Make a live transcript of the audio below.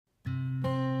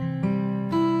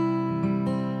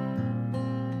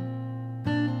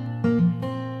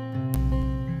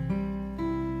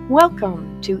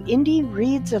Welcome to Indie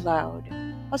Reads Aloud,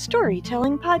 a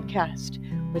storytelling podcast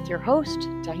with your host,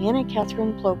 Diana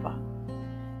Catherine Plopa.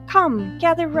 Come,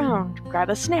 gather round, grab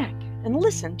a snack, and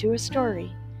listen to a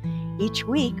story. Each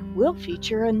week, we'll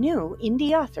feature a new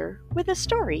indie author with a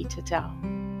story to tell.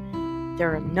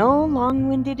 There are no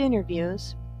long-winded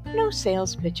interviews, no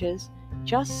sales pitches,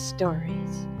 just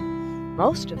stories.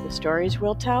 Most of the stories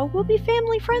we'll tell will be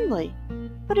family-friendly,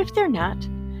 but if they're not,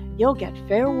 you'll get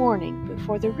fair warning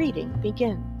before the reading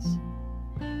begins.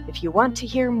 If you want to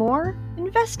hear more,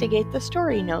 investigate the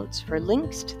story notes for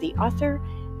links to the author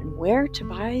and where to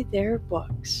buy their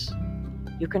books.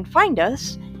 You can find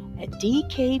us at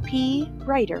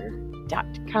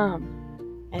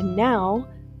dkpwriter.com. And now,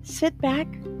 sit back,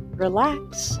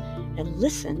 relax, and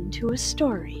listen to a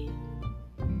story.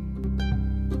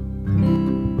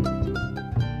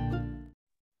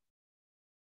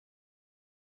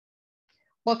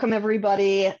 Welcome,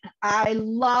 everybody. I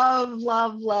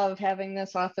love having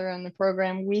this author on the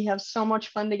program. We have so much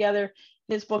fun together.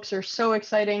 His books are so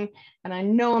exciting, and I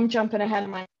know I'm jumping ahead of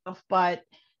myself, but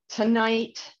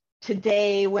tonight,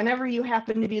 today, whenever you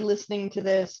happen to be listening to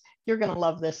this, you're going to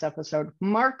love this episode.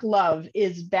 Mark Love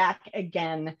is back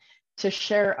again to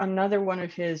share another one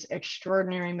of his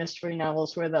extraordinary mystery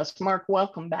novels with us. Mark,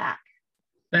 welcome back.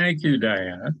 Thank you,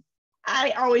 Diana.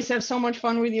 I always have so much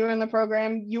fun with you in the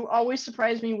program. You always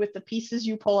surprise me with the pieces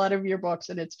you pull out of your books,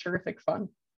 and it's terrific fun.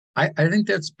 I think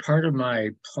that's part of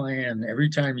my plan. Every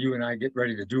time you and I get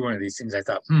ready to do one of these things, I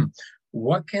thought,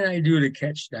 what can I do to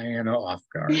catch Diana off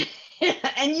guard?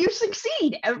 And you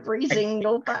succeed every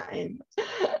single time.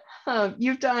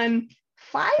 You've done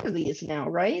 5 of these now,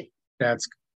 right? That's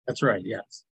right,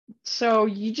 yes. So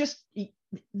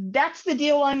that's the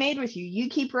deal I made with you. You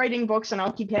keep writing books, and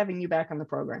I'll keep having you back on the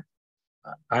program.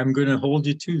 I'm going to hold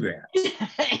you to that.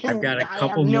 I've got a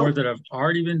couple more that have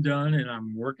already been done, and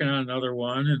I'm working on another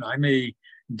one, and I may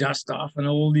dust off an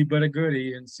oldie but a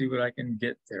goodie and see what I can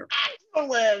get there.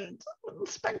 Excellent.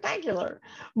 Spectacular.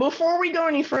 Before we go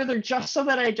any further, just so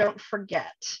that I don't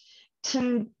forget,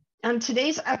 on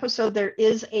today's episode, there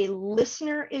is a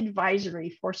listener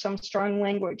advisory for some strong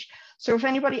language. So if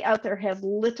anybody out there has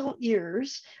little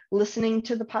ears listening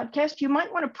to the podcast, you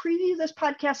might want to preview this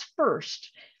podcast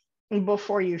first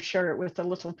before you share it with the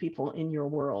little people in your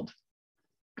world.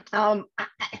 Mark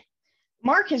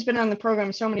has been on the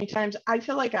program so many times, I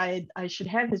feel like I should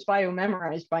have his bio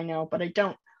memorized by now, but I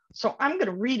don't. So I'm going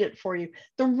to read it for you.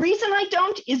 The reason I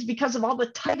don't is because of all the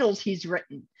titles he's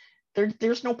written.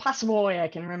 There's no possible way I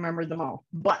can remember them all.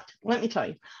 But let me tell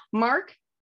you, Mark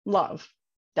Love,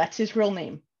 that's his real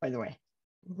name, by the way.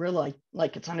 Real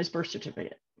like it's on his birth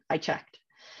certificate. I checked.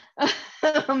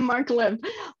 Mark Love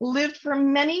lived for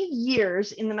many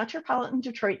years in the metropolitan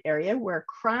Detroit area where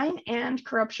crime and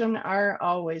corruption are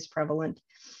always prevalent.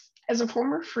 As a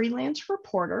former freelance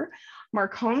reporter,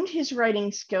 Mark honed his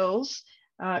writing skills,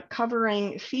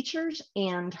 covering features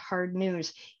and hard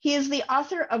news. He is the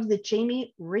author of the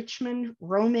Jamie Richmond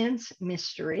romance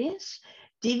mysteries,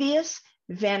 Devious,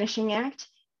 Vanishing Act,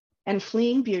 and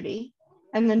Fleeing Beauty,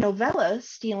 and the novella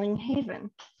Stealing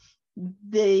Haven.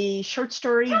 The short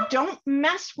story Don't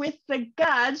Mess with the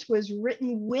Gods was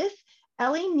written with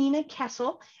Ellie Nina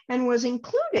Kessel and was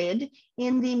included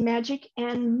in the Magic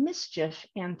and Mischief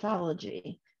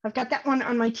anthology. I've got that one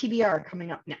on my TBR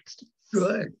coming up next.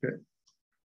 Good.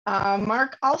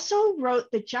 Mark also wrote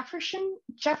the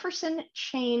Jefferson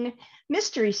Chain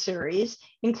mystery series,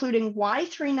 including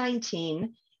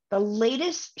Y319, the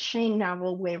latest Shane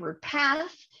novel, Wayward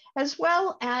Path, as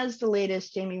well as the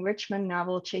latest Jamie Richmond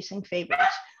novel, Chasing Favors.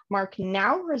 Mark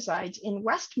now resides in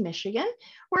West Michigan,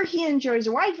 where he enjoys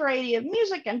a wide variety of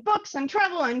music and books and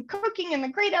travel and cooking and the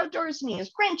great outdoors, and he has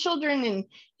grandchildren and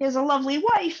he has a lovely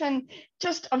wife and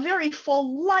just a very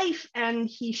full life, and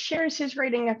he shares his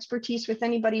writing expertise with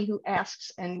anybody who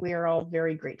asks, and we are all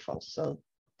very grateful. So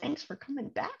thanks for coming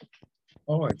back.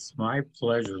 Oh, it's my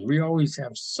pleasure. We always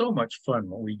have so much fun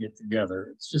when we get together.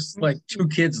 It's just like 2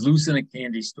 kids loose in a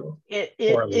candy store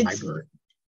or a library.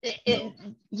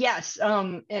 Yes,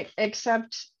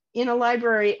 except in a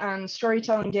library on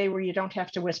storytelling day where you don't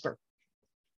have to whisper.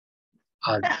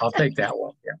 I'll take that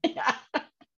one. Yeah.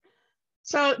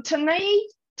 So tonight,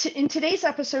 in today's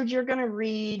episode, you're going to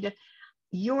read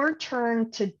Your Turn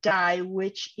to Die,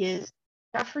 which is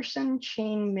Jefferson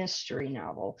Chain mystery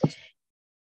novel.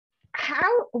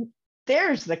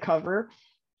 There's the cover.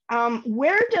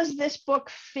 Where does this book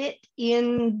fit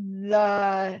in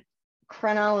the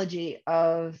chronology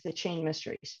of the Chain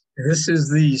mysteries? This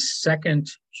is the second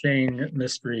Chain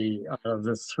mystery of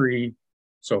the 3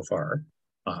 so far.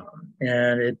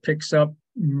 And it picks up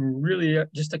really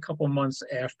just a couple months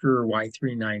after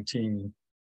Y319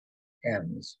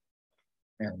 ends.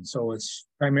 And so it's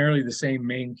primarily the same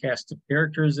main cast of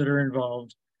characters that are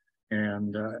involved.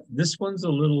 And this one's a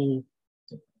little,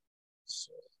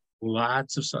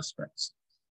 lots of suspects.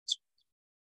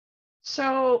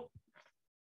 So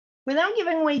without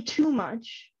giving away too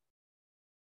much,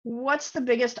 what's the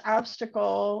biggest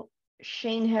obstacle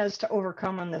Shane has to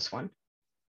overcome on this one?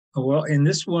 Well, in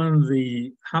this one,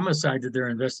 the homicide that they're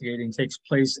investigating takes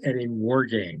place at a war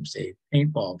games, a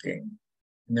paintball game.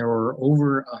 And there were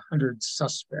over 100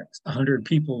 suspects, 100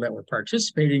 people that were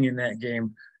participating in that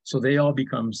game. So they all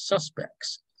become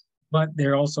suspects. But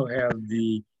they also have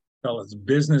the fellow's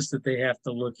business that they have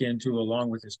to look into, along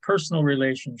with his personal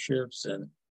relationships and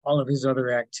all of his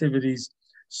other activities.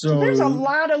 So there's a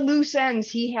lot of loose ends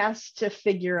he has to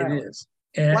figure out. It is.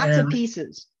 Lots of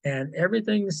pieces. And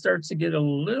everything starts to get a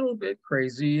little bit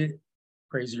crazy,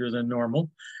 crazier than normal.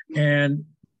 And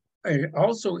it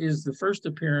also is the first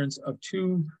appearance of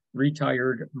two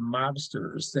retired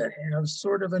mobsters that have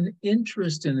sort of an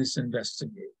interest in this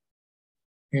investigation.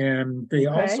 And they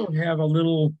also have a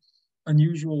little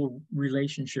unusual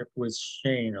relationship with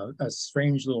Shane, a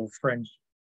strange little friendship.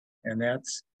 And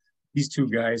that's, these two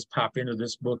guys pop into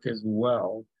this book as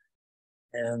well.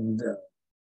 And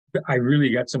I really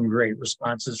got some great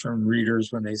responses from readers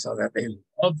when they saw that. They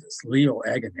love this Leo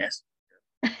Agonist.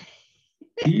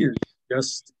 He is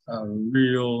just a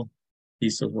real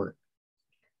piece of work.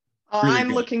 Really I'm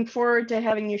looking forward to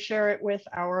having you share it with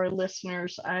our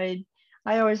listeners. I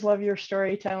always love your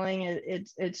storytelling.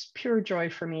 It's pure joy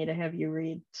for me to have you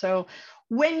read. So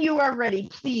when you are ready,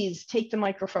 please take the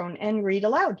microphone and read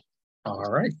aloud. All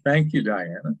right. Thank you,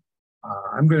 Diana.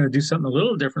 I'm going to do something a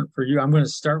little different for you. I'm going to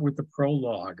start with the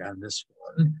prologue on this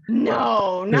one.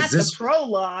 No, not the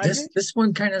prologue. This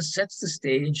one kind of sets the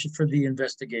stage for the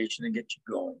investigation and gets you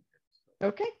going.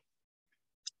 Okay.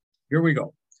 Here we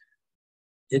go.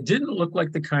 It didn't look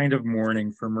like the kind of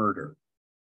morning for murder.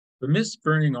 The mist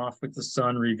burning off with the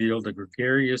sun revealed a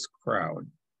gregarious crowd,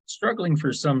 struggling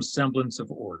for some semblance of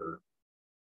order.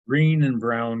 Green and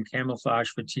brown camouflage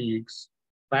fatigues,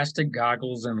 plastic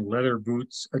goggles and leather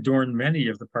boots adorned many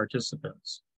of the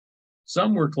participants.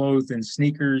 Some were clothed in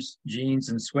sneakers, jeans,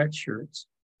 and sweatshirts,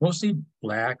 mostly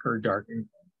black or dark.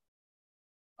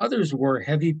 Others wore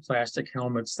heavy plastic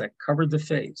helmets that covered the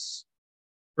face.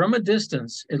 From a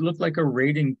distance, it looked like a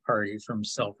raiding party from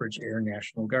Selfridge Air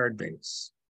National Guard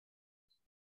Base.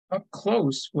 Up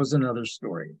close was another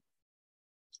story.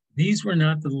 These were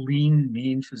not the lean,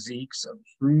 mean physiques of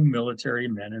true military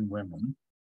men and women,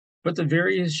 but the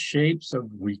various shapes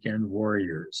of weekend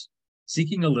warriors,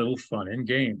 seeking a little fun and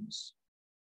games.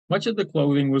 Much of the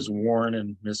clothing was worn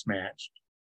and mismatched,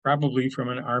 probably from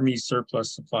an Army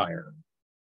surplus supplier.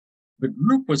 The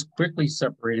group was quickly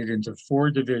separated into 4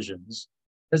 divisions,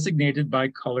 designated by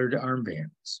colored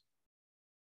armbands.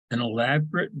 An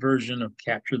elaborate version of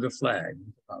Capture the Flag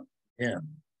about to begin.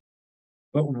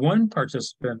 But one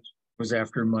participant was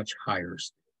after much higher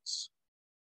stakes.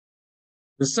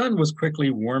 The sun was quickly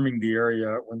warming the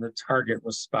area when the target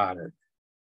was spotted.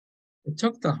 It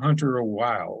took the hunter a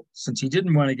while, since he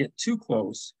didn't want to get too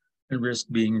close and risk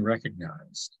being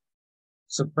recognized.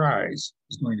 Surprise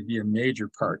is going to be a major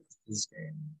part of this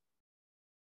game.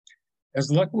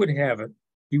 As luck would have it,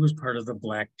 he was part of the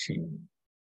black team.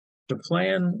 The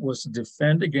plan was to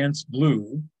defend against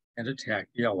blue and attack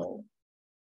yellow.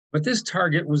 But this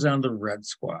target was on the red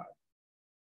squad.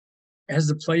 As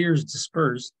the players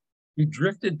dispersed, he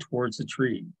drifted towards a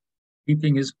tree,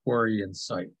 keeping his quarry in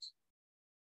sight.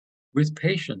 With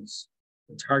patience,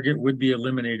 the target would be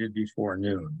eliminated before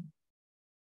noon.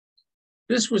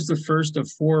 This was the first of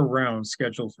 4 rounds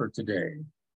scheduled for today.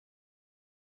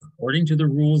 According to the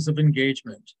rules of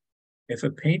engagement, if a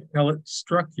paint pellet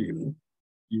struck you,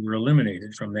 you were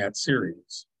eliminated from that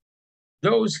series.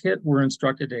 Those hit were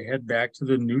instructed to head back to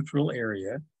the neutral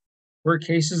area, where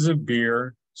cases of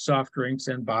beer, soft drinks,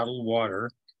 and bottled water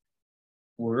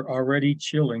were already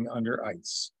chilling under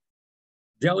ice.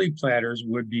 Deli platters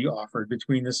would be offered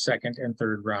between the second and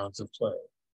third rounds of play.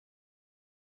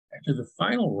 After the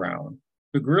final round,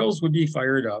 the grills would be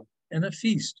fired up and a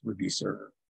feast would be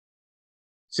served.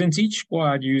 Since each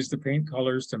squad used the paint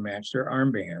colors to match their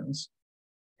armbands,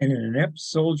 and an inept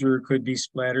soldier could be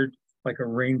splattered like a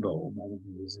rainbow.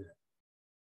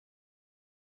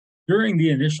 During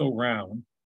the initial round,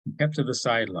 he kept to the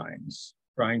sidelines,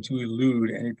 trying to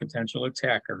elude any potential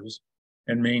attackers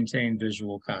and maintain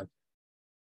visual contact.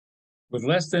 With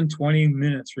less than 20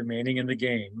 minutes remaining in the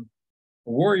game,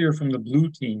 a warrior from the blue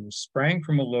team sprang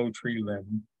from a low tree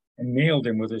limb and nailed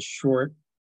him with a short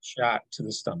shot to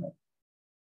the stomach.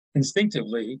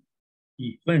 Instinctively,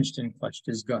 he flinched and clutched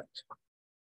his gut.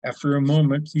 After a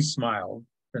moment, he smiled,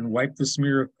 then wiped the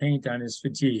smear of paint on his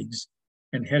fatigues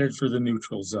and headed for the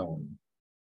neutral zone.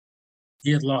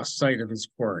 He had lost sight of his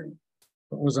quarry,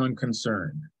 but was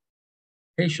unconcerned.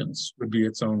 Patience would be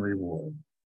its own reward.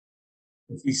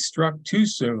 If he struck too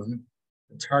soon,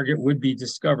 the target would be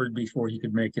discovered before he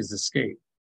could make his escape.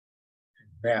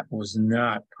 That was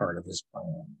not part of his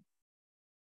plan.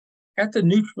 At the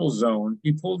neutral zone,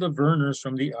 he pulled the Verners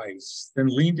from the ice, then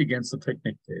leaned against the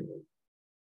picnic table.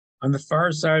 On the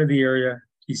far side of the area,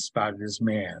 he spotted his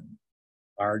man,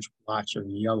 a large blotch of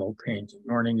yellow paint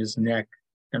adorning his neck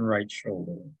and right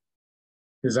shoulder.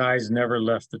 His eyes never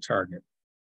left the target.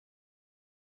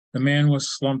 The man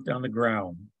was slumped on the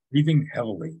ground, breathing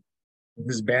heavily, with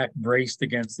his back braced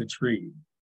against the tree.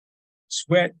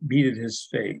 Sweat beaded his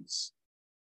face.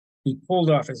 He pulled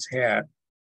off his hat,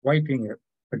 wiping it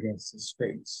against his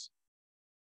face.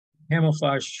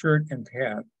 Camouflage shirt and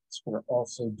pants were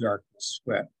also dark with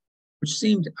sweat, which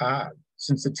seemed odd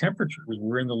since the temperatures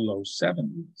were in the low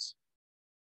 70s.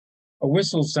 A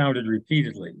whistle sounded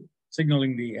repeatedly,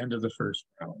 signaling the end of the first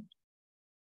round.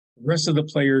 The rest of the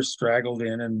players straggled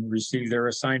in and received their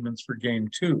assignments for game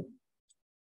 2.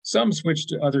 Some switched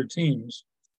to other teams,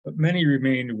 but many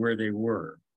remained where they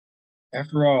were.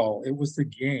 After all, it was the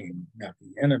game, not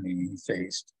the enemy he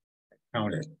faced, that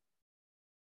counted.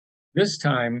 This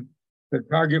time, the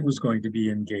target was going to be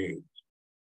engaged.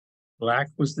 Black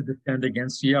was to defend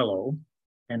against yellow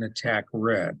and attack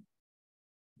red.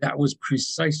 That was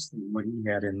precisely what he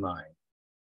had in mind.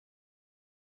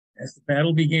 As the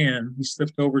battle began, he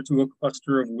slipped over to a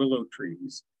cluster of willow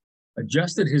trees,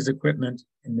 adjusted his equipment,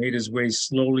 and made his way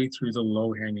slowly through the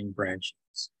low-hanging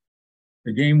branches.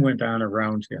 The game went on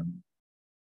around him.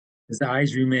 His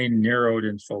eyes remained narrowed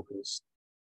and focused.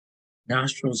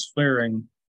 Nostrils flaring,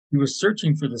 he was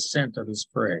searching for the scent of his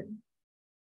prey.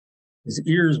 His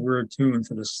ears were attuned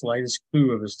for the slightest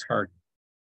clue of his target.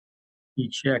 He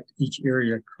checked each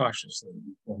area cautiously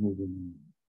before moving on.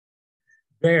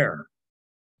 There,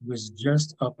 he was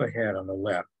just up ahead on the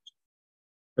left.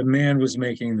 The man was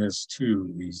making this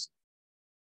too easy.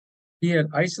 He had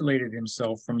isolated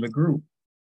himself from the group.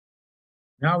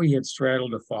 Now he had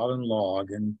straddled a fallen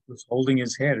log and was holding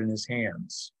his head in his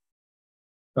hands.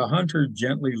 The hunter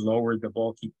gently lowered the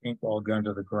bulky paintball gun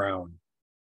to the ground.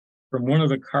 From one of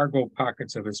the cargo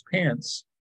pockets of his pants,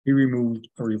 he removed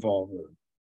a revolver.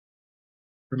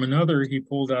 From another, he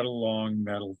pulled out a long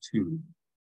metal tube.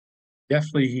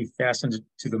 Deftly, he fastened it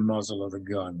to the muzzle of the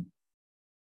gun.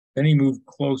 Then he moved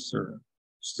closer,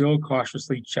 still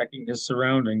cautiously checking his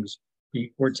surroundings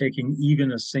before taking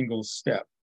even a single step.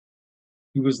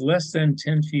 He was less than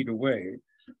 10 feet away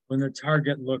when the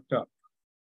target looked up.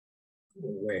 Go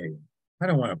away. I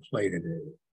don't want to play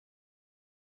today.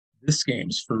 This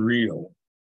game's for real.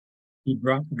 He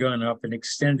brought the gun up and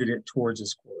extended it towards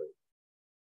his quarry.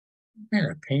 What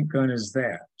kind of paint gun is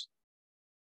that?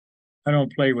 I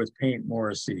don't play with paint,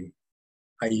 Morrissey.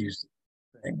 I use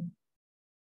the thing.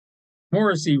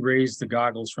 Morrissey raised the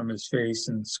goggles from his face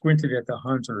and squinted at the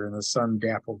hunter in the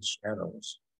sun-dappled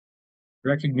shadows.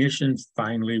 Recognition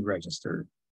finally registered.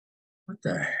 What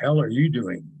the hell are you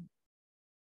doing?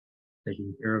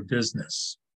 Taking care of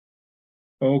business.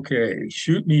 Okay,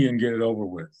 shoot me and get it over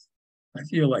with. I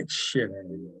feel like shit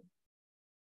anyway.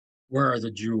 Where are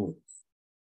the jewels?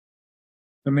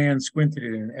 The man squinted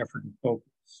in an effort to focus.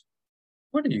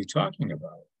 What are you talking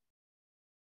about?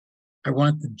 I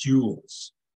want the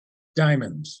jewels.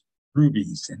 Diamonds,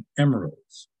 rubies, and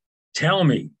emeralds. Tell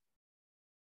me.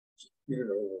 Get it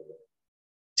over with.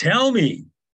 Tell me.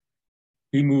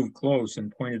 He moved close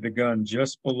and pointed the gun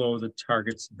just below the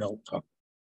target's belt buckle.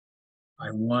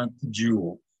 I want the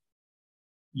jewels.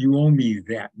 You owe me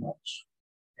that much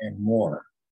and more.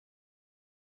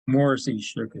 Morrissey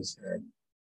shook his head.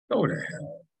 Go to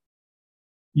hell.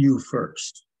 You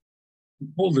first. He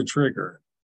pulled the trigger.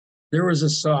 There was a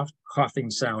soft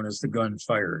coughing sound as the gun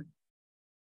fired.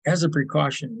 As a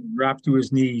precaution, he dropped to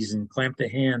his knees and clamped a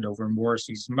hand over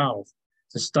Morrissey's mouth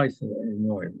to stifle any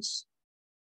noise.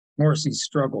 Morrissey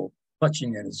struggled,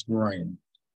 clutching at his groin.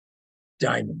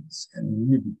 Diamonds and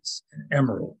rubies and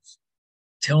emeralds.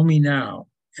 Tell me now,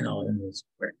 and I'll end this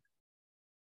quick.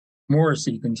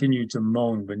 Morrissey continued to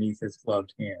moan beneath his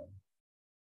gloved hand.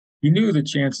 He knew the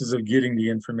chances of getting the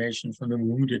information from the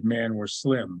wounded man were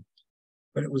slim,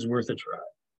 but it was worth a try.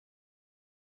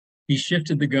 He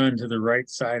shifted the gun to the right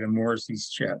side of Morrissey's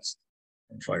chest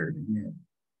and fired again.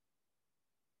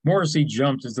 Morrissey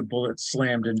jumped as the bullet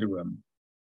slammed into him.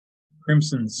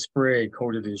 Crimson spray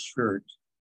coated his shirt.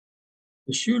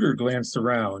 The shooter glanced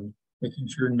around, making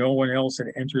sure no one else had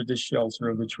entered the shelter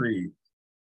of the tree.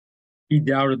 He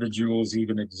doubted the jewels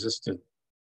even existed.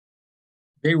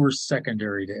 They were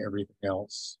secondary to everything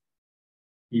else.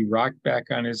 He rocked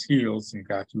back on his heels and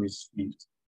got to his feet.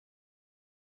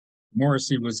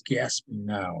 Morrissey was gasping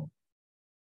now,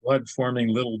 blood forming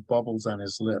little bubbles on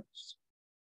his lips.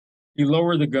 He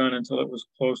lowered the gun until it was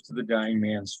close to the dying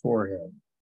man's forehead.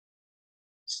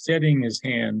 Steadying his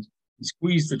hand, he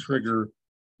squeezed the trigger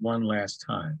one last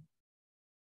time.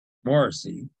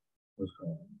 Morrissey was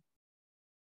gone.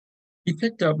 He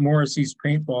picked up Morrissey's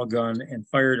paintball gun and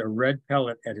fired a red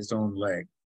pellet at his own leg.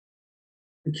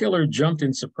 The killer jumped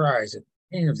in surprise at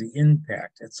the pain of the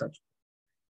impact at such.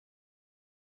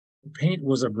 The paint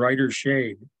was a brighter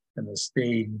shade than the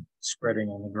stain spreading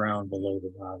on the ground below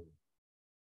the body.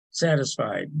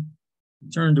 Satisfied, he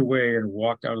turned away and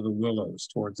walked out of the willows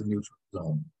towards the neutral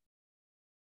zone.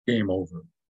 Game over.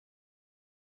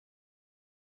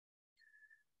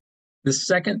 The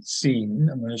second scene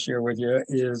I'm going to share with you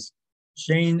is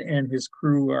Shane and his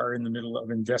crew are in the middle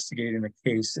of investigating a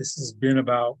case. This has been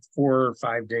about 4 or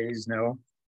 5 days now,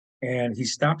 and he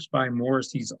stops by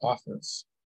Morrissey's office,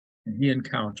 and he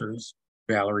encounters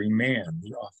Valerie Mann,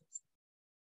 the office.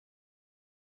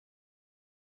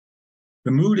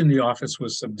 The mood in the office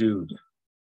was subdued.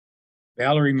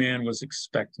 Valerie Mann was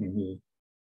expecting me.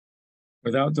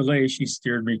 Without delay, she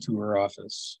steered me to her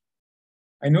office.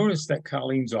 I noticed that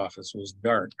Colleen's office was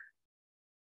dark.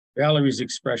 Valerie's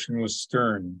expression was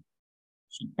stern.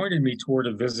 She pointed me toward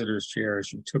a visitor's chair as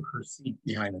she took her seat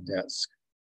behind the desk.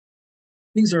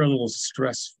 Things are a little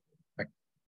stressful.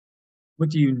 What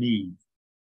do you need?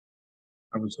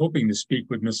 I was hoping to speak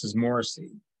with Mrs.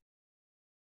 Morrissey.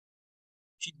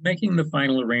 She's making the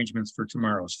final arrangements for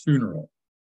tomorrow's funeral.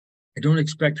 I don't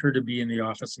expect her to be in the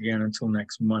office again until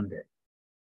next Monday,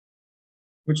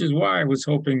 which is why I was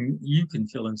hoping you can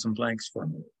fill in some blanks for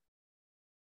me.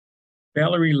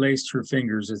 Valerie laced her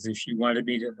fingers as if she wanted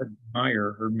me to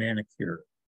admire her manicure.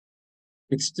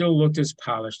 It still looked as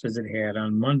polished as it had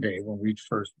on Monday when we'd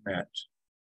first met.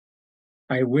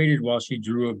 I waited while she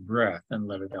drew a breath and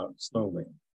let it out slowly.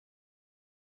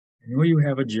 I know you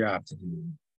have a job to do.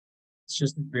 It's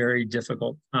just a very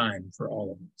difficult time for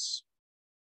all of us.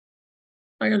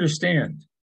 I understand.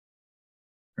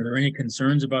 Are there any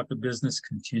concerns about the business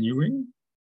continuing?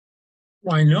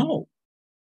 Why, no.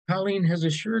 Colleen has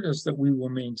assured us that we will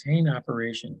maintain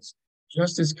operations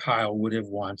just as Kyle would have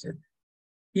wanted.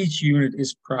 Each unit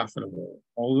is profitable,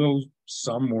 although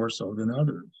some more so than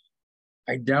others.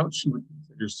 I doubt she would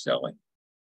consider selling.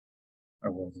 I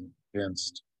wasn't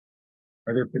convinced.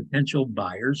 Are there potential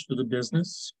buyers for the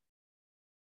business?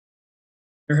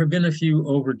 There have been a few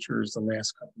overtures the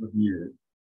last couple of years,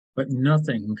 but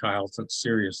nothing Kyle took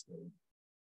seriously.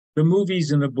 The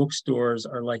movies and the bookstores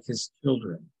are like his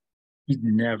children. He'd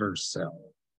never sell.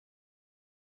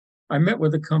 I met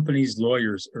with the company's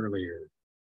lawyers earlier.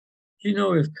 Do you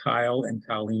know if Kyle and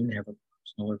Colleen have a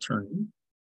personal attorney?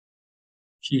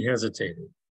 She hesitated.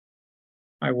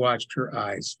 I watched her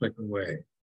eyes flick away.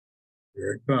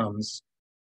 Here it comes.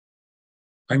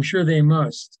 I'm sure they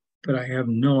must, but I have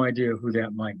no idea who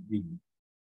that might be.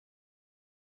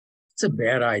 It's a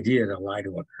bad idea to lie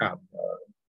to a cop.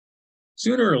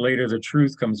 Sooner or later, the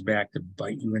truth comes back to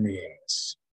bite you in the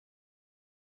ass.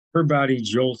 Her body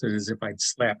jolted as if I'd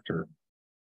slapped her.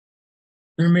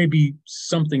 There may be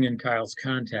something in Kyle's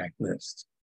contact list.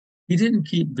 He didn't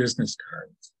keep business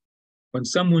cards. When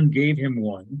someone gave him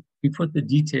one, he put the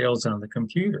details on the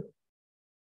computer.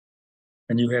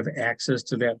 And you have access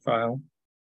to that file?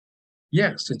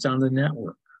 Yes, it's on the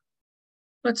network.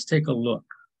 Let's take a look.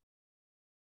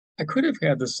 I could have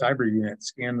had the cyber unit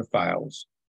scan the files,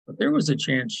 but there was a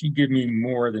chance she'd give me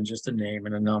more than just a name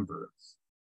and a number.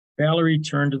 Valerie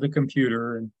turned to the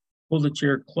computer and pulled the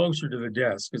chair closer to the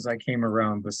desk as I came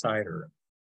around beside her.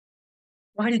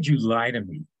 Why did you lie to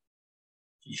me?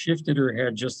 She shifted her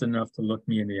head just enough to look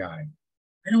me in the eye.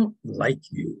 I don't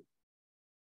like you.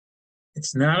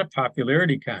 It's not a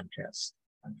popularity contest.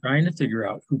 I'm trying to figure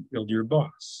out who killed your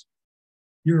boss.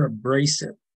 You're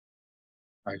abrasive.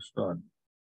 I shrugged.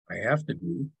 I have to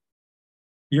be.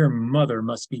 Your mother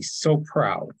must be so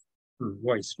proud. Her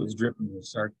voice was dripping with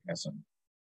sarcasm.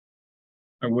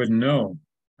 I wouldn't know.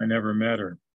 I never met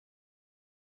her.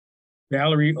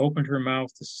 Valerie opened her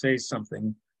mouth to say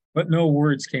something, but no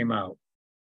words came out.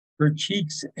 Her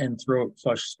cheeks and throat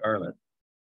flushed scarlet.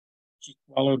 She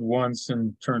swallowed once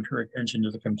and turned her attention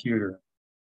to the computer.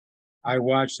 I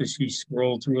watched as she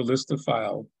scrolled through a list of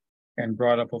files and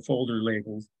brought up a folder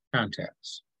labeled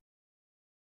contacts.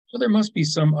 So there must be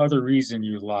some other reason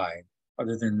you lied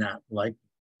other than not liking.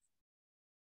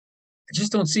 I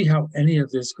just don't see how any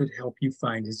of this could help you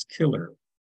find his killer.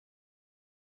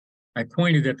 I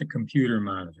pointed at the computer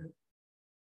monitor.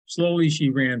 Slowly, she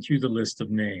ran through the list of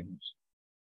names.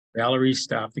 Valerie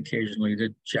stopped occasionally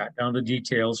to jot down the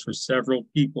details for several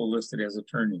people listed as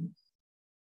attorneys.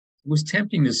 It was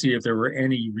tempting to see if there were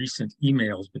any recent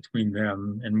emails between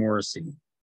them and Morrissey.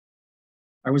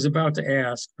 I was about to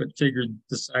ask, but figured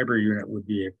the cyber unit would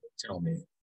be able to tell me.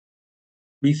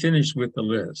 We finished with the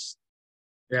list.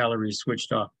 Valerie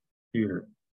switched off the computer.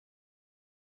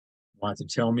 Want to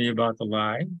tell me about the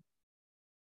lie?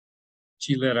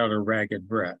 She let out a ragged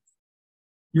breath.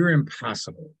 You're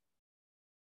impossible.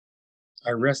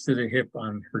 I rested a hip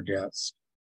on her desk.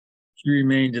 She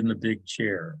remained in the big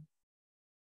chair.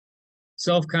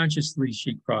 Self-consciously,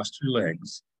 she crossed her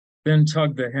legs, then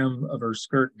tugged the hem of her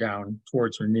skirt down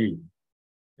towards her knee.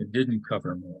 It didn't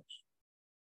cover much.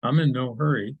 I'm in no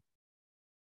hurry.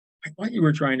 I thought you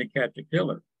were trying to catch a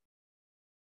killer.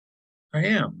 I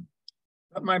am,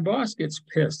 but my boss gets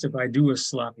pissed if I do a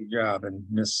sloppy job and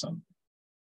miss something.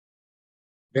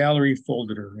 Valerie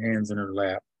folded her hands in her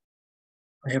lap.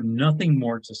 I have nothing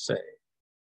more to say.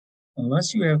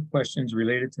 Unless you have questions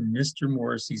related to Mr.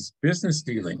 Morrissey's business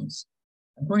dealings,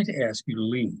 I'm going to ask you to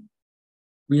leave.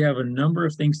 We have a number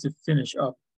of things to finish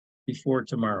up before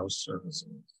tomorrow's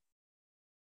services.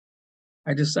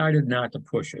 I decided not to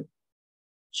push it.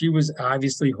 She was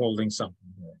obviously holding something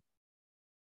there.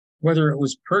 Whether it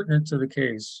was pertinent to the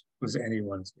case was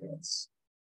anyone's guess.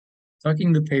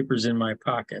 Tucking the papers in my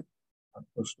pocket, I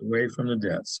pushed away from the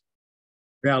desk.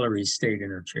 Valerie stayed in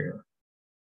her chair.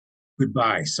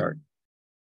 Goodbye, Sergeant.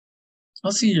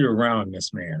 I'll see you around,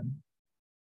 Miss Mann.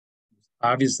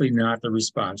 Obviously not the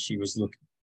response she was looking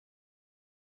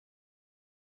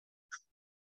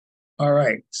for. All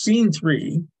right, scene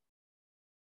 3.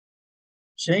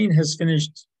 Shane has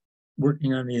finished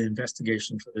working on the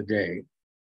investigation for the day.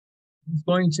 He's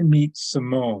going to meet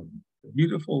Simone, the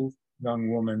beautiful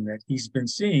young woman that he's been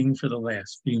seeing for the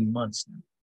last few months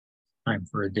now. Time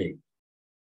for a date.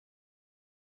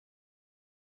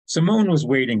 Simone was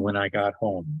waiting when I got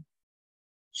home.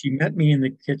 She met me in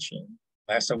the kitchen,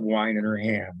 a glass of wine in her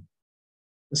hand.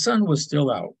 The sun was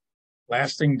still out,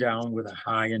 blasting down with a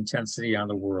high intensity on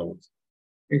the world.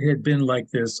 It had been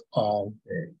like this all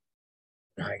day.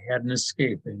 I had an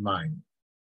escape in mind.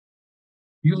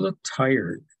 You look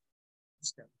tired.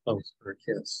 Stepped close for a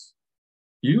kiss.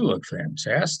 You look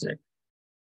fantastic.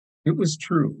 It was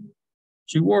true.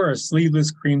 She wore a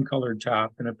sleeveless cream-colored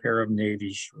top and a pair of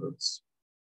navy shorts.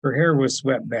 Her hair was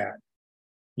swept back.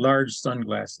 Large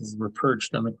sunglasses were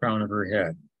perched on the crown of her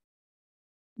head.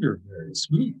 You're very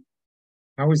sweet.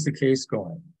 How is the case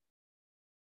going?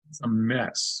 It's a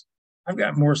mess. I've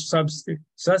got more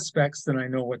suspects than I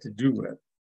know what to do with.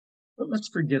 But let's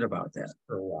forget about that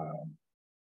for a while.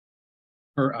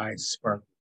 Her eyes sparkled.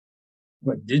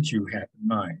 What did you have in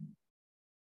mind?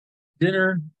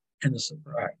 Dinner and a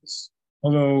surprise,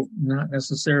 although not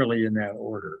necessarily in that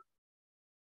order.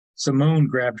 Simone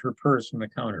grabbed her purse from the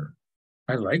counter.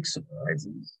 I like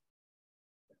surprises.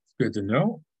 That's good to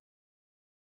know.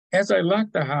 As I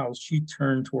locked the house, she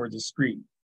turned toward the street.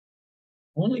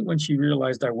 Only when she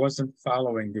realized I wasn't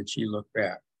following did she look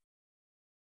back.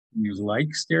 You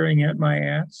like staring at my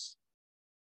ass?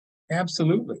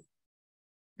 Absolutely.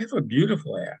 I have a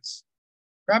beautiful ass.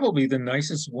 Probably the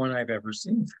nicest one I've ever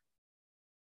seen.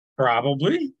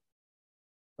 Probably?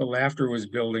 The laughter was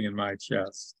building in my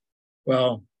chest.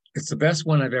 Well, it's the best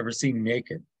one I've ever seen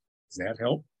naked. Does that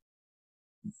help?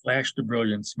 He flashed a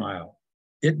brilliant smile.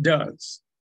 It does.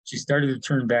 She started to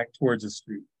turn back towards the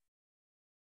street.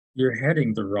 You're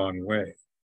heading the wrong way.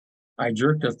 I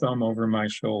jerked a thumb over my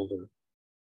shoulder.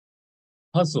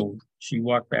 Puzzled, she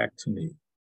walked back to me.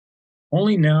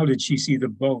 Only now did she see the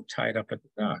boat tied up at the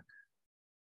dock.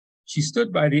 She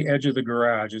stood by the edge of the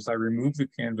garage as I removed the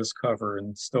canvas cover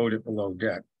and stowed it below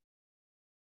deck.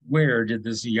 Where did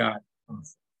this yacht come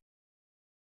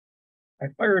from?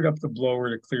 I fired up the blower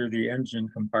to clear the engine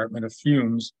compartment of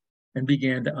fumes and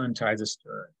began to untie the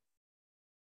stern.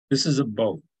 This is a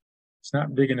boat. It's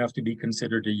not big enough to be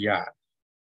considered a yacht.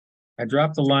 I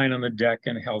dropped the line on the deck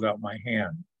and held out my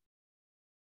hand.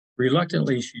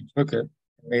 Reluctantly, she took it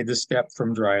and made the step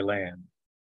from dry land.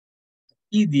 I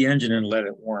keyed the engine and let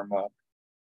it warm up.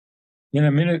 In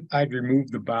a minute, I'd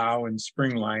removed the bow and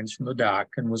spring lines from the dock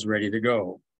and was ready to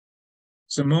go.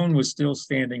 Simone was still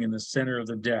standing in the center of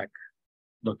the deck,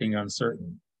 looking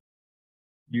uncertain.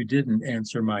 You didn't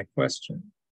answer my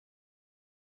question.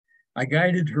 I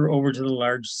guided her over to the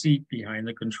large seat behind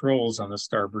the controls on the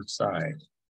starboard side.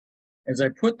 As I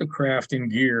put the craft in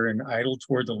gear and idled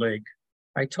toward the lake,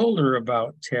 I told her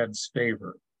about Ted's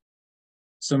favor.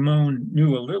 Simone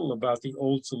knew a little about the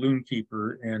old saloon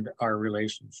keeper and our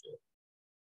relationship.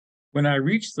 When I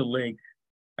reached the lake,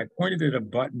 I pointed at a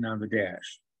button on the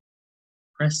dash.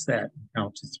 Press that and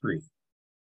count to 3.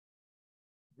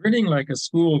 Grinning like a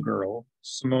schoolgirl,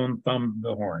 Simone thumbed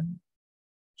the horn.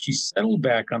 She settled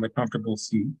back on the comfortable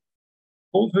seat,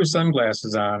 pulled her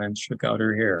sunglasses on, and shook out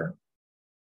her hair.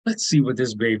 Let's see what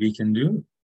this baby can do.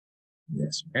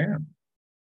 Yes, ma'am.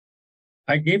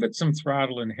 I gave it some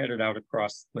throttle and headed out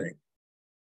across the lake.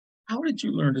 How did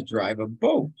you learn to drive a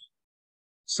boat?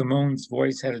 Simone's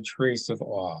voice had a trace of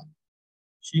awe.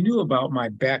 She knew about my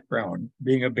background,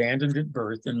 being abandoned at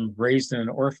birth and raised in an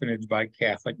orphanage by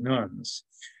Catholic nuns.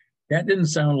 That didn't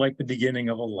sound like the beginning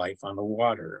of a life on the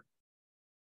water.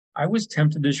 I was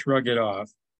tempted to shrug it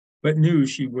off, but knew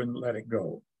she wouldn't let it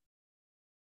go.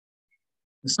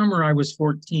 The summer I was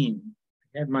 14,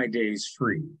 I had my days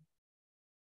free.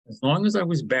 As long as I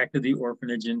was back to the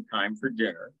orphanage in time for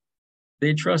dinner,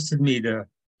 they trusted me to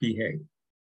behave.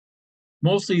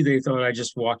 Mostly they thought I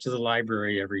just walked to the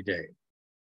library every day.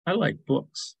 I like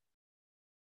books.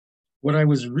 What I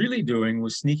was really doing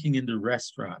was sneaking into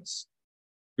restaurants,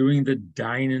 doing the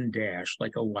dine and dash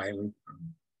like a wily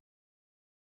crone.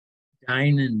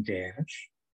 Dine and dash?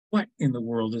 What in the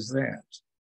world is that?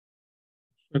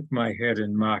 I shook my head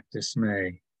in mock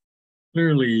dismay.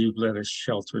 Clearly you've led a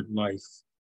sheltered life.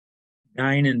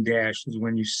 Dine and dash is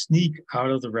when you sneak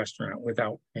out of the restaurant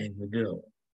without paying the bill.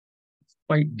 It's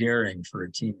quite daring for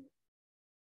a teenager.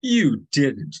 You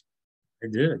didn't. I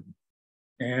did.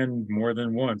 And more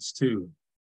than once, too.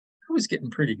 I was getting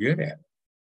pretty good at it.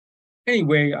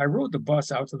 Anyway, I rode the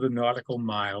bus out to the nautical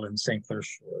mile in St. Clair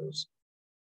Shores.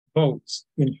 Boats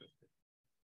interested.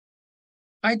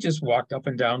 I just walked up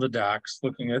and down the docks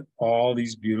looking at all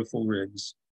these beautiful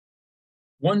rigs.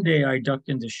 One day I ducked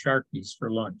into Sharky's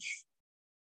for lunch.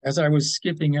 As I was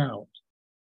skipping out,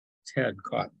 Ted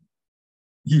caught me.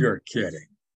 You're kidding.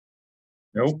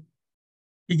 Nope.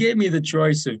 He gave me the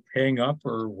choice of paying up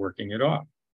or working it off.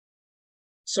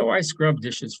 So I scrubbed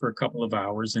dishes for a couple of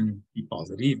hours and he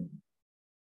called it even.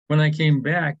 When I came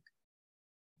back,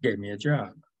 he gave me a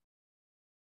job.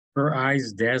 Her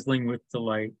eyes dazzling with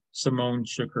delight, Simone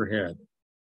shook her head.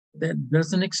 That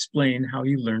doesn't explain how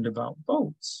you learned about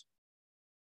boats.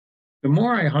 The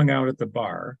more I hung out at the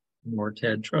bar, the more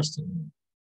Ted trusted me.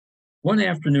 One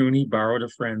afternoon, he borrowed a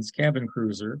friend's cabin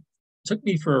cruiser, took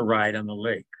me for a ride on the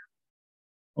lake.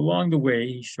 Along the way,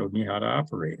 he showed me how to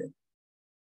operate it.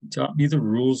 He taught me the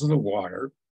rules of the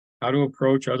water, how to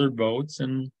approach other boats,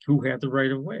 and who had the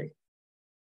right of way.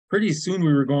 Pretty soon,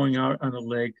 we were going out on the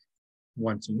lake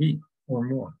once a week or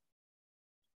more.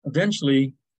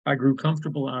 Eventually, I grew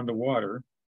comfortable on the water,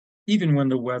 even when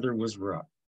the weather was rough.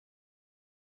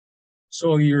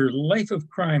 So your life of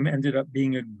crime ended up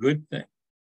being a good thing.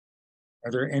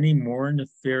 Are there any more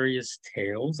nefarious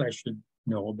tales I should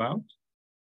know about?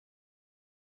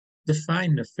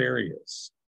 Define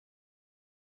nefarious.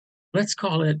 Let's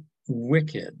call it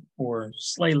wicked or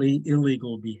slightly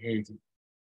illegal behavior.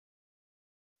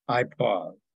 I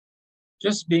paused.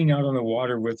 Just being out on the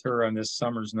water with her on this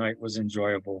summer's night was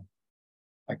enjoyable.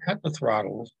 I cut the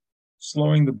throttle,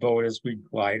 slowing the boat as we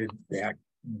glided back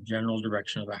in the general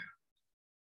direction of the house.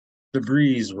 The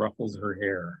breeze ruffled her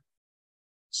hair.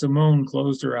 Simone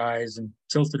closed her eyes and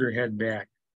tilted her head back,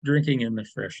 drinking in the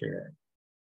fresh air.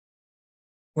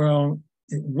 Well,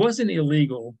 it wasn't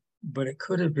illegal, but it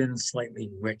could have been slightly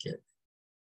wicked.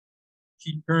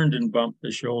 She turned and bumped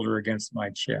the shoulder against my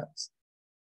chest.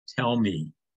 Tell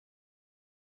me.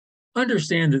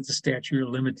 Understand that the statute of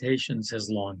limitations has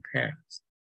long passed.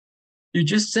 You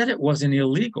just said it wasn't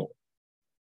illegal.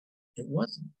 It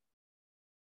wasn't.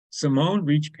 Simone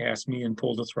reached past me and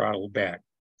pulled the throttle back,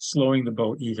 slowing the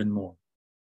boat even more.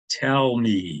 Tell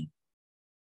me.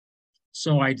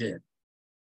 So I did.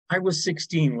 I was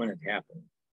 16 when it happened.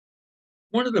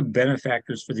 One of the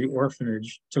benefactors for the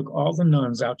orphanage took all the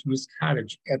nuns out to his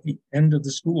cottage at the end of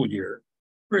the school year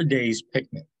for a day's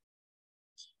picnic.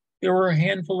 There were a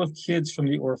handful of kids from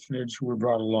the orphanage who were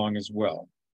brought along as well.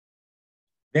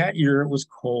 That year it was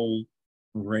cold,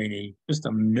 rainy, just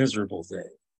a miserable day.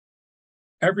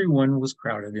 Everyone was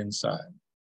crowded inside.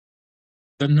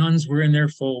 The nuns were in their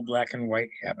full black and white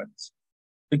habits,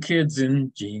 the kids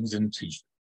in jeans and t-shirts.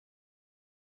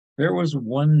 There was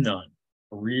one nun,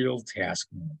 a real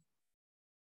taskmaster.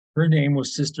 Her name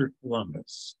was Sister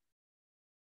Columbus.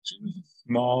 She was a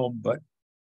small but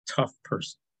tough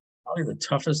person, probably the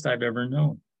toughest I've ever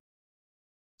known.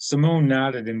 Simone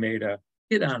nodded and made a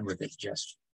get on with it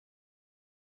gesture.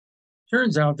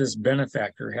 Turns out this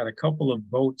benefactor had a couple of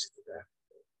boats to that.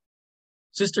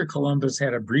 Sister Columbus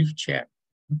had a brief chat.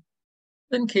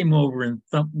 then came over and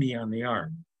thumped me on the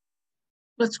arm.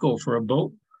 Let's go for a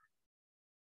boat.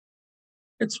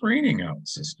 It's raining out,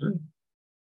 sister.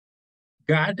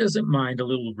 God doesn't mind a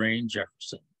little rain,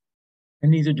 Jefferson,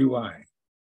 and neither do I.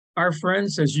 Our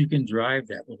friend says you can drive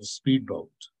that little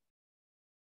speedboat.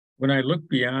 When I looked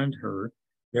beyond her,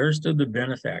 there stood the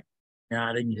benefactor,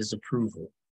 nodding his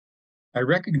approval. I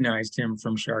recognized him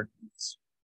from Sharky's.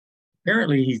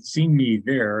 Apparently, he'd seen me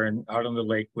there and out on the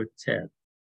lake with Ted.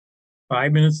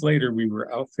 5 minutes later, we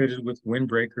were outfitted with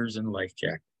windbreakers and life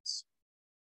jackets.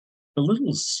 The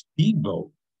little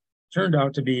speedboat turned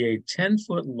out to be a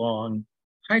 10-foot-long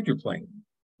hydroplane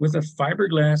with a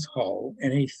fiberglass hull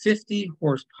and a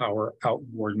 50-horsepower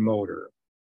outboard motor.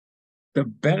 The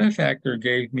benefactor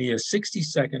gave me a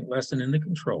 60-second lesson in the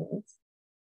controls,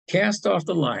 cast off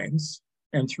the lines,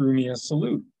 and threw me a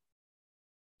salute.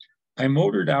 I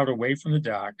motored out away from the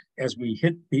dock as we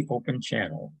hit the open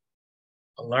channel.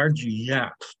 A large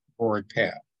yacht bored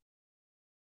past.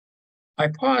 I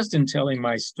paused in telling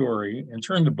my story and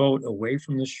turned the boat away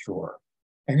from the shore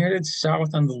and headed south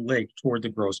on the lake toward the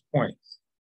Grosse Pointes.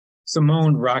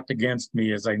 Simone rocked against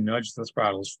me as I nudged the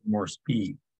throttles for more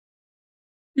speed.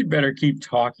 You'd better keep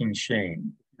talking,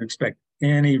 Shane, if you expect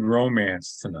any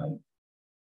romance tonight.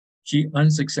 She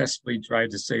unsuccessfully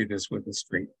tried to say this with a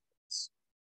straight face.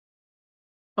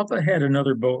 Up ahead,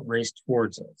 another boat raced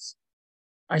towards us.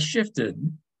 I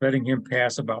shifted, letting him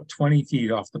pass about 20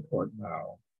 feet off the port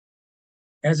bow.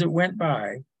 As it went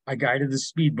by, I guided the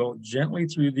speedboat gently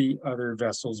through the other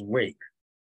vessel's wake,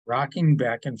 rocking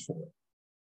back and forth.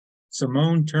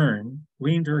 Simone turned,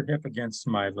 leaned her hip against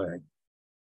my leg.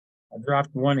 I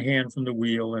dropped one hand from the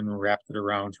wheel and wrapped it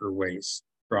around her waist,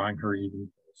 drawing her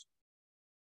even closer.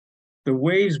 The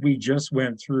waves we just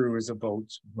went through is a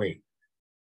boat's weight.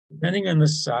 Depending on the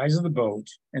size of the boat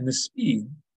and the speed,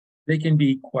 they can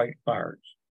be quite large.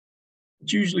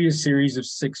 It's usually a series of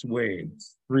 6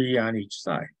 waves, 3 on each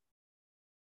side.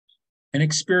 An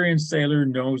experienced sailor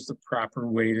knows the proper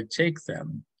way to take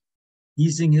them,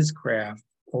 easing his craft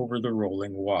over the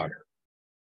rolling water.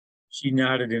 She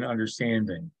nodded in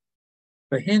understanding.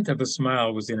 The hint of a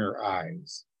smile was in her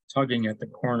eyes, tugging at the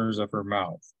corners of her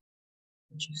mouth,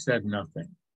 but she said nothing.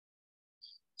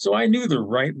 So I knew the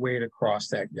right way to cross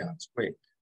that yacht's wake.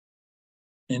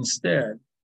 Instead,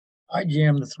 I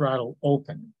jammed the throttle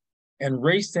open and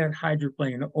raced that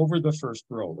hydroplane over the first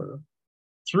roller,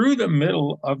 through the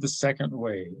middle of the second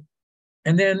wave,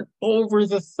 and then over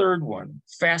the third one,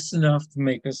 fast enough to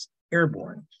make us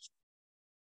airborne.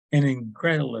 An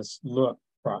incredulous look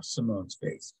crossed Simone's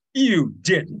face. You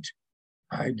didn't.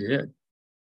 I did.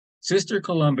 Sister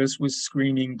Columbus was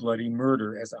screaming bloody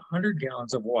murder as 100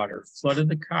 gallons of water flooded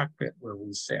the cockpit where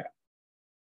we sat.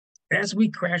 As we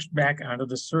crashed back onto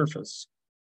the surface,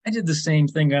 I did the same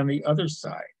thing on the other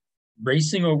side,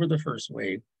 racing over the first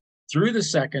wave, through the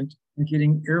second, and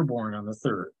getting airborne on the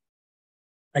third.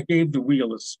 I gave the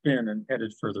wheel a spin and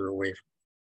headed further away from her.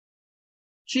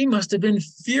 She must have been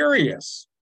furious.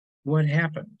 What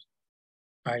happened?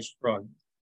 I shrugged.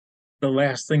 The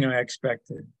last thing I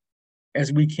expected.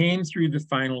 As we came through the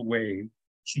final wave,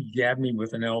 she jabbed me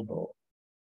with an elbow.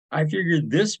 I figured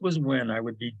this was when I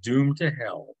would be doomed to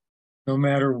hell, no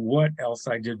matter what else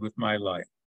I did with my life.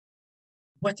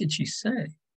 What did she say?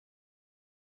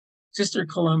 Sister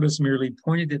Columbus merely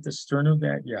pointed at the stern of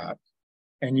that yacht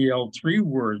and yelled 3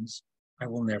 words I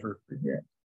will never forget.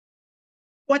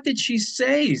 What did she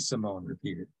say? Simone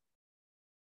repeated.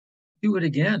 Do it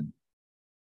again.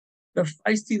 The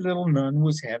feisty little nun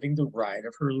was having the ride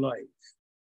of her life.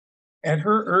 At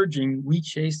her urging, we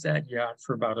chased that yacht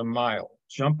for about a mile,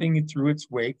 jumping through its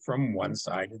wake from one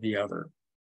side to the other.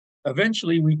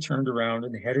 Eventually, we turned around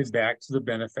and headed back to the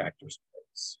benefactor's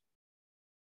place.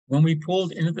 When we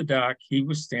pulled into the dock, he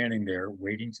was standing there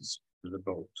waiting to steer the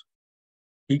boat.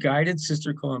 He guided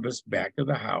Sister Columbus back to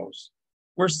the house,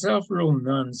 where several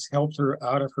nuns helped her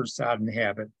out of her sodden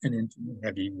habit and into a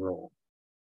heavy robe.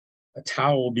 A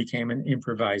towel became an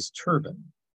improvised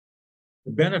turban.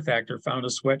 The benefactor found a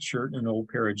sweatshirt and an old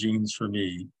pair of jeans for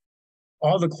me.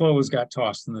 All the clothes got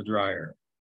tossed in the dryer.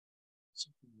 So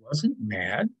he wasn't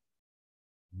mad?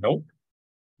 Nope.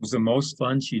 It was the most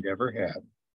fun she'd ever had.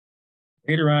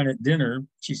 Later on at dinner,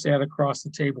 she sat across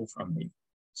the table from me,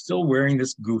 still wearing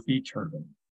this goofy turban.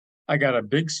 I got a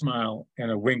big smile and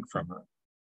a wink from her.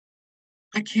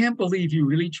 I can't believe you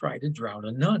really tried to drown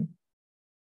a nun.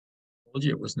 I told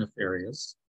you it was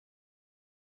nefarious.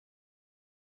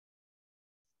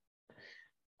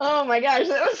 Oh my gosh,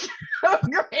 that was so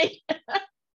great.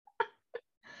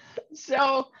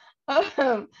 So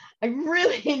I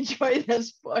really enjoy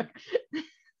this book.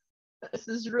 This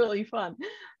is really fun.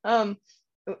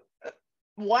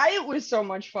 why it was so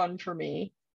much fun for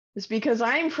me is because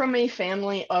I'm from a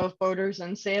family of boaters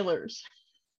and sailors.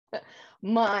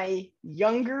 My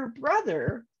younger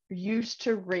brother used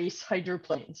to race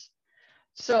hydroplanes.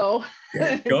 So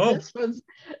this was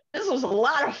a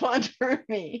lot of fun for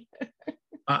me.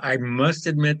 I must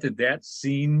admit that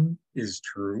scene is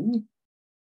true.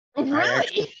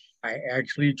 Really? I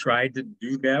actually tried to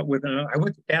do that with I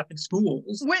went to Catholic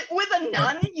schools. With a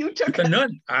nun? You took a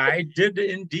nun. I did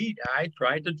indeed. I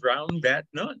tried to drown that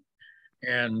nun.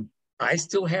 And I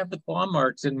still have the claw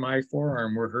marks in my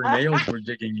forearm where her nails were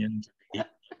digging into me.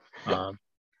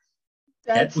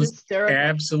 That's hysterical.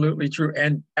 Absolutely true.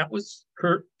 And that was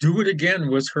her, do it again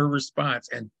was her response.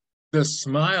 And the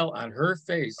smile on her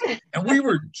face. And we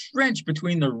were drenched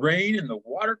between the rain and the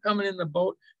water coming in the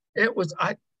boat. It was,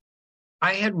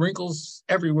 I had wrinkles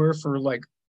everywhere for like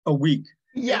a week.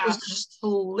 Yeah. It was just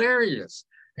hilarious.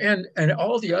 And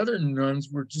all the other nuns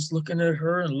were just looking at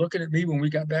her and looking at me when we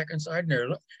got back inside there.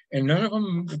 And none of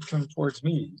them would come towards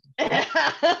me.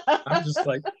 I'm just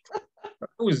like,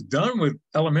 I was done with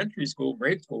elementary school,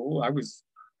 grade school. I was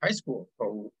high school.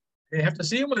 So I didn't have to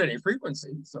see them with any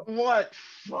frequency. So what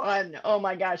fun. Oh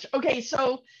my gosh. Okay,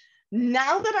 so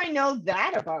now that I know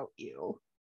that about you,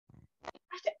 I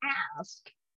have to ask,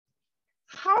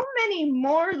 how many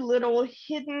more little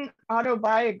hidden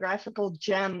autobiographical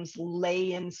gems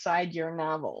lay inside your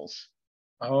novels?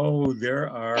 Oh, there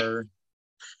are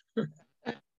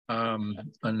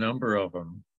a number of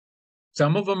them.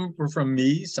 Some of them were from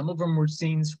me. Some of them were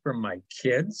scenes from my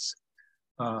kids.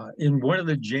 In one of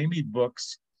the Jamie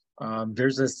books,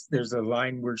 there's a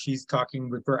line where she's talking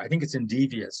with Bert. I think it's in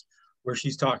Devious, where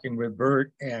she's talking with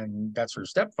Bert, and that's her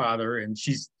stepfather, and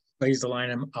she lays the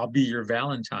line, "I'll be your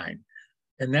Valentine."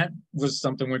 And that was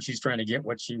something when she's trying to get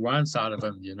what she wants out of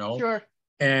him, you know? Sure.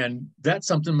 And that's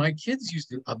something my kids used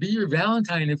to, "I'll be your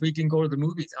Valentine if we can go to the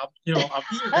movies. I'll be your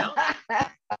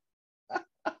Valentine."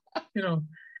 You know,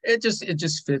 it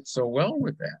just fits so well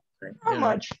with that. How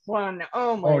much fun.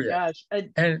 Oh my gosh.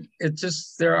 And it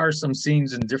just, there are some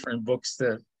scenes in different books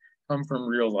that come from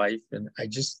real life. And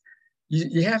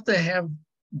you have to have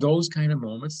those kind of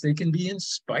moments. They can be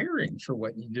inspiring for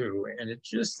what you do. And it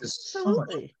just is so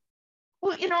much fun.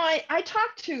 Well, you know, I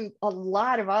talked to a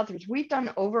lot of authors. We've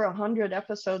done over 100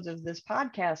 episodes of this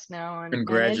podcast now. And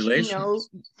congratulations. And as you know,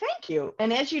 thank you.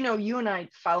 And as you know, you and I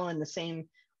follow in the same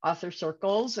author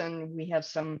circles, and we have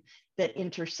some that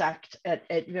intersect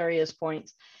at various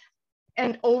points.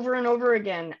 And over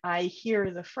again, I hear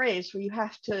the phrase, well, you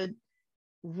have to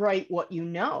write what you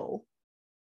know.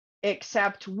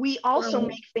 Except we also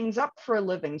make things up for a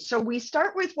living. So we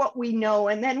start with what we know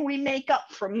and then we make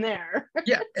up from there.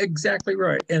 Yeah, exactly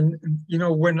right. And, you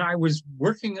know, when I was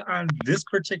working on this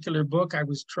particular book, I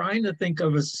was trying to think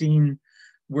of a scene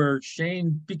where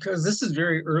Shane, because this is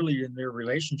very early in their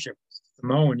relationship,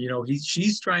 Simone, you know,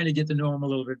 she's trying to get to know him a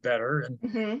little bit better.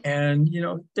 And, and you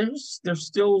know, they're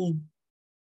still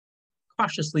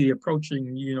cautiously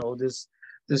approaching, you know, this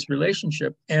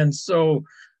relationship. And so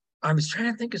I was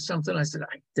trying to think of something. I said,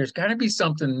 there's got to be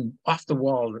something off the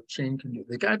wall that Shane can do.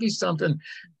 There's got to be something.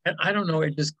 And I don't know,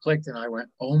 it just clicked. And I went,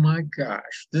 oh my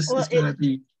gosh, this is going to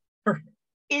be perfect.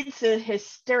 It's a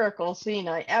hysterical scene.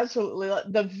 I absolutely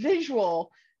love the visual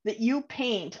that you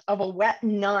paint of a wet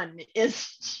nun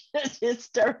is just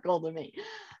hysterical to me.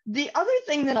 The other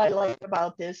thing that I like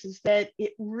about this is that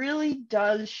it really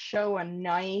does show a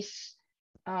nice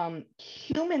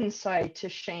human side to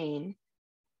Shane.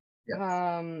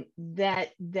 Yes.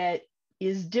 That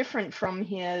is different from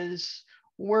his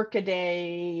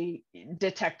workaday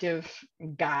detective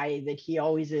guy that he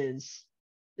always is.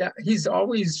 Yeah,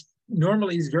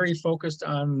 normally he's very focused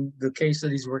on the case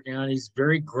that he's working on. He's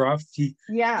very gruff. He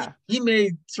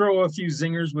may throw a few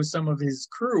zingers with some of his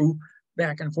crew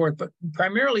back and forth, but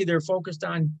primarily they're focused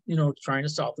on, you know, trying to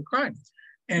solve the crime.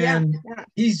 And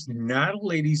he's not a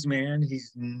ladies' man.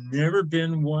 He's never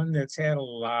been one that's had a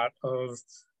lot of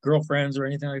girlfriends or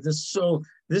anything like this. So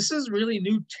this is really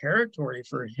new territory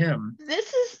for him.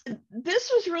 This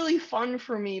was really fun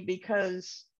for me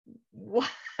because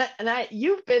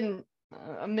you've been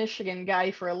a Michigan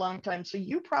guy for a long time, so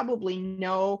you probably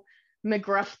know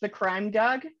McGruff the crime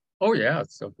dog. Oh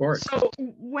yes, of course. So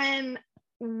when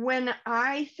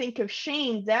I think of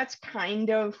Shane, that's kind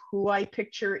of who I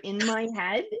picture in my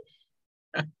head.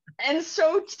 And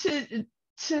so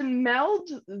to meld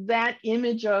that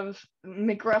image of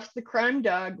McGruff the crime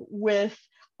dog with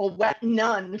a wet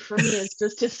nun for me is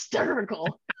just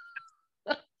hysterical.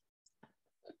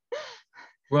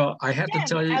 Well, I have to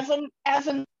tell you, as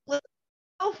an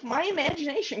my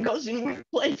imagination goes in weird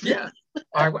places. Yeah,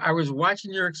 I was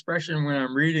watching your expression when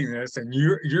I'm reading this, and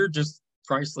you're just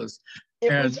priceless.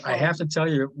 It And was I fun. have to tell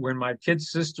you, when my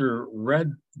kid's sister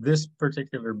read this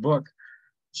particular book,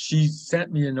 she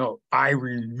sent me a note. I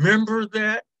remember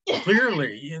that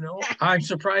clearly, you know. I'm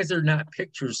surprised there are not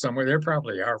pictures somewhere. There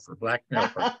probably are for Blackmail.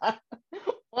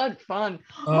 What fun.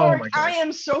 Oh, Mark, my I gosh.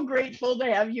 am so grateful to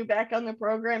have you back on the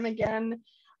program again.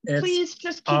 Please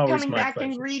just keep always coming my back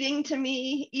pleasure. and reading to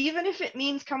me, even if it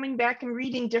means coming back and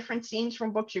reading different scenes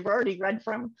from books you've already read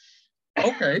from.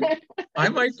 Okay, I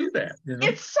might do that. You know,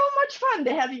 It's so much fun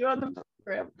to have you on the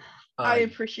program. I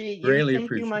appreciate you. Really Thank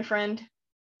appreciate you, my it. friend.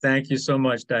 Thank you so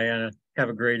much, Diana. Have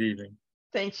a great evening.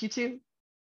 Thanks, you too.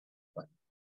 Bye.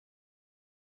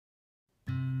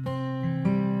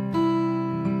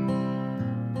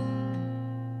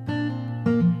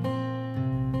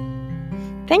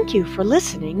 Thank you for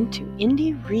listening to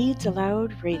Indie Reads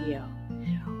Aloud Radio.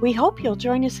 We hope you'll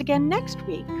join us again next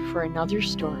week for another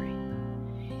story.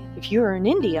 If you are an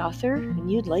indie author and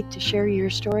you'd like to share your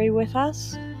story with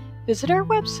us, visit our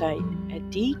website at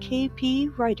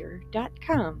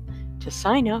dkpwriter.com to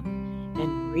sign up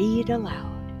and read aloud.